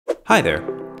Hi there.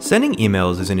 Sending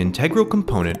emails is an integral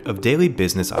component of daily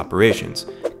business operations,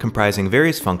 comprising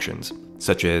various functions,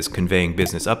 such as conveying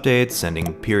business updates,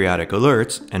 sending periodic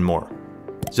alerts, and more.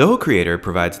 Zoho Creator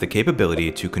provides the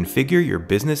capability to configure your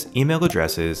business email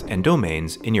addresses and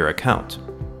domains in your account.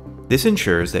 This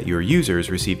ensures that your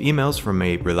users receive emails from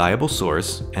a reliable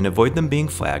source and avoid them being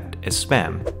flagged as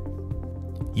spam.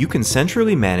 You can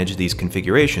centrally manage these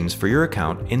configurations for your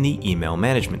account in the Email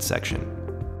Management section.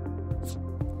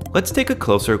 Let's take a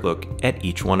closer look at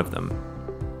each one of them.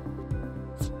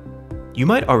 You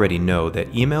might already know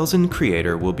that emails in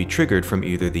Creator will be triggered from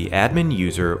either the admin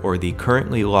user or the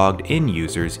currently logged in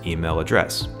user's email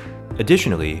address.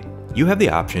 Additionally, you have the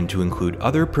option to include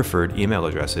other preferred email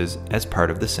addresses as part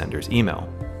of the sender's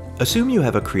email. Assume you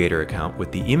have a Creator account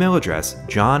with the email address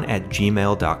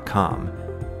john@gmail.com,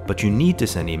 but you need to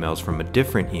send emails from a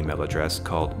different email address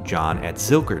called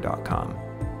john@zilker.com.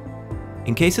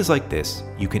 In cases like this,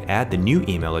 you can add the new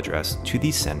email address to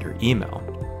the sender email.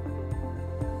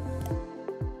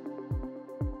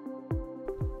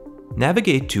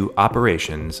 Navigate to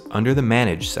Operations under the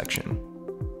Manage section.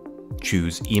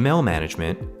 Choose Email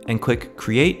Management and click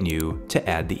Create New to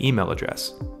add the email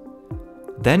address.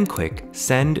 Then click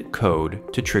Send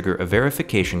Code to trigger a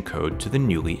verification code to the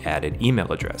newly added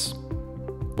email address.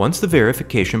 Once the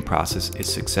verification process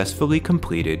is successfully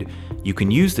completed, you can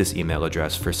use this email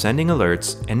address for sending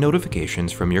alerts and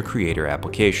notifications from your Creator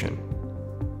application.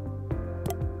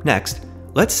 Next,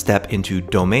 let's step into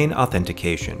domain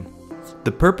authentication.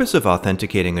 The purpose of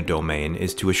authenticating a domain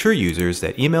is to assure users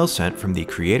that emails sent from the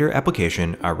Creator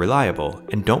application are reliable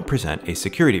and don't present a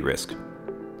security risk.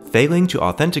 Failing to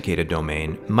authenticate a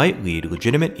domain might lead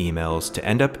legitimate emails to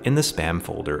end up in the spam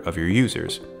folder of your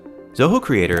users. Zoho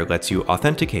Creator lets you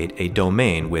authenticate a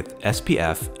domain with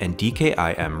SPF and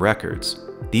DKIM records.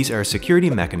 These are security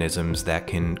mechanisms that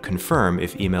can confirm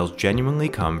if emails genuinely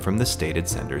come from the stated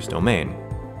sender's domain.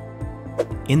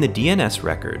 In the DNS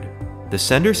record, the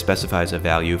sender specifies a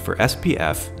value for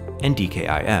SPF and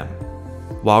DKIM.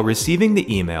 While receiving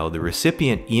the email, the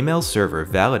recipient email server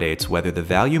validates whether the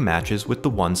value matches with the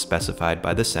one specified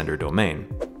by the sender domain.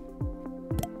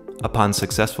 Upon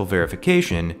successful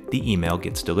verification, the email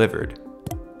gets delivered.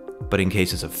 But in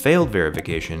cases of failed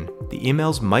verification, the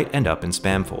emails might end up in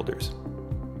spam folders.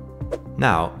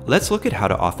 Now, let's look at how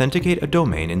to authenticate a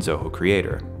domain in Zoho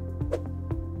Creator.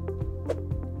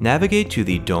 Navigate to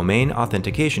the Domain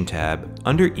Authentication tab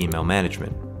under Email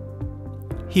Management.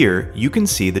 Here, you can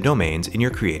see the domains in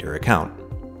your Creator account.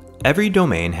 Every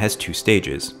domain has two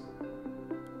stages: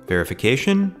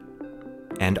 verification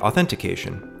and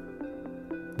authentication.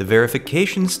 The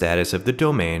verification status of the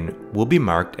domain will be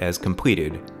marked as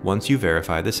completed once you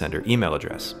verify the sender email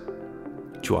address.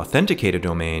 To authenticate a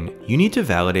domain, you need to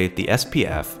validate the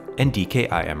SPF and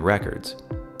DKIM records.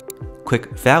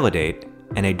 Click Validate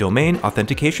and a domain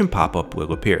authentication pop-up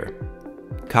will appear.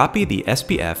 Copy the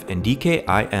SPF and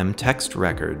DKIM text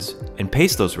records and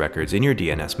paste those records in your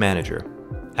DNS manager.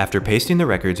 After pasting the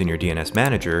records in your DNS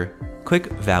manager, click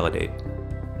Validate.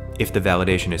 If the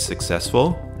validation is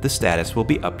successful, the status will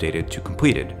be updated to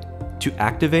completed. To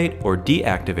activate or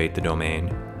deactivate the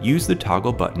domain, use the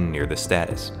toggle button near the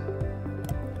status.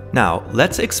 Now,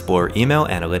 let's explore email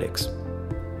analytics.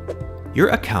 Your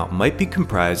account might be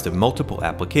comprised of multiple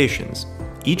applications,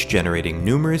 each generating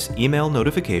numerous email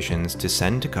notifications to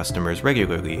send to customers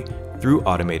regularly through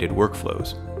automated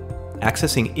workflows.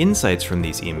 Accessing insights from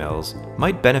these emails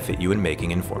might benefit you in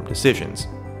making informed decisions.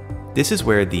 This is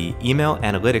where the Email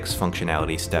Analytics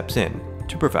functionality steps in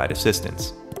to provide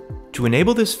assistance. To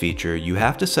enable this feature, you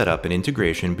have to set up an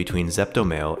integration between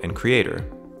ZeptoMail and Creator.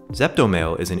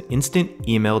 ZeptoMail is an instant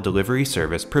email delivery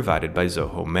service provided by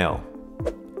Zoho Mail.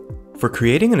 For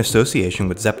creating an association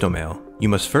with ZeptoMail, you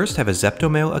must first have a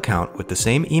ZeptoMail account with the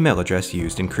same email address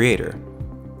used in Creator.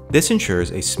 This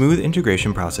ensures a smooth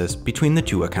integration process between the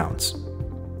two accounts.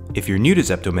 If you're new to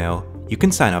ZeptoMail, you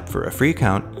can sign up for a free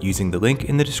account using the link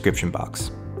in the description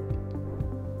box.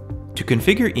 To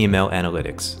configure email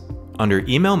analytics, under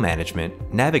Email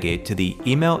Management, navigate to the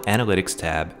Email Analytics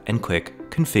tab and click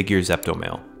Configure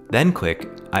ZeptoMail. Then click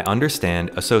I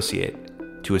understand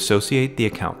Associate to associate the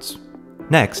accounts.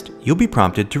 Next, you'll be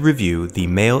prompted to review the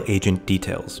mail agent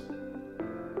details.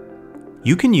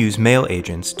 You can use mail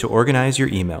agents to organize your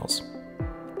emails.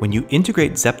 When you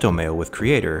integrate ZeptoMail with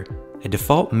Creator, a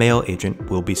default mail agent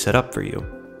will be set up for you.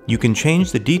 You can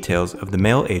change the details of the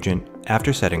mail agent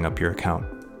after setting up your account.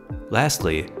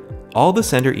 Lastly, all the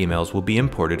sender emails will be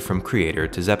imported from Creator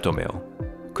to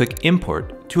ZeptoMail. Click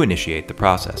Import to initiate the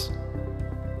process.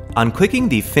 On clicking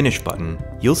the Finish button,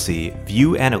 you'll see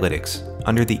View Analytics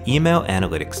under the Email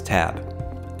Analytics tab.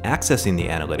 Accessing the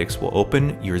analytics will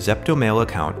open your ZeptoMail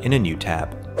account in a new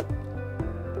tab.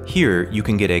 Here, you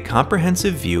can get a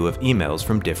comprehensive view of emails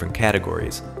from different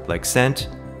categories, like sent,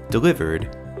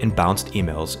 delivered, and bounced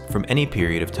emails from any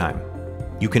period of time.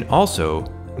 You can also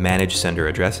manage sender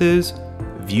addresses,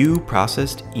 view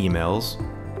processed emails,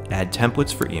 add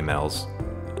templates for emails,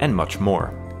 and much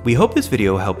more. We hope this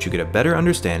video helped you get a better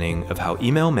understanding of how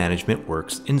email management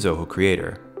works in Zoho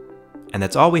Creator. And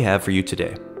that's all we have for you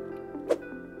today.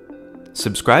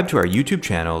 Subscribe to our YouTube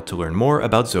channel to learn more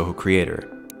about Zoho Creator,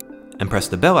 and press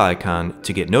the bell icon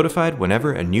to get notified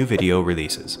whenever a new video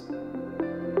releases.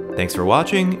 Thanks for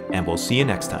watching, and we'll see you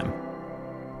next time.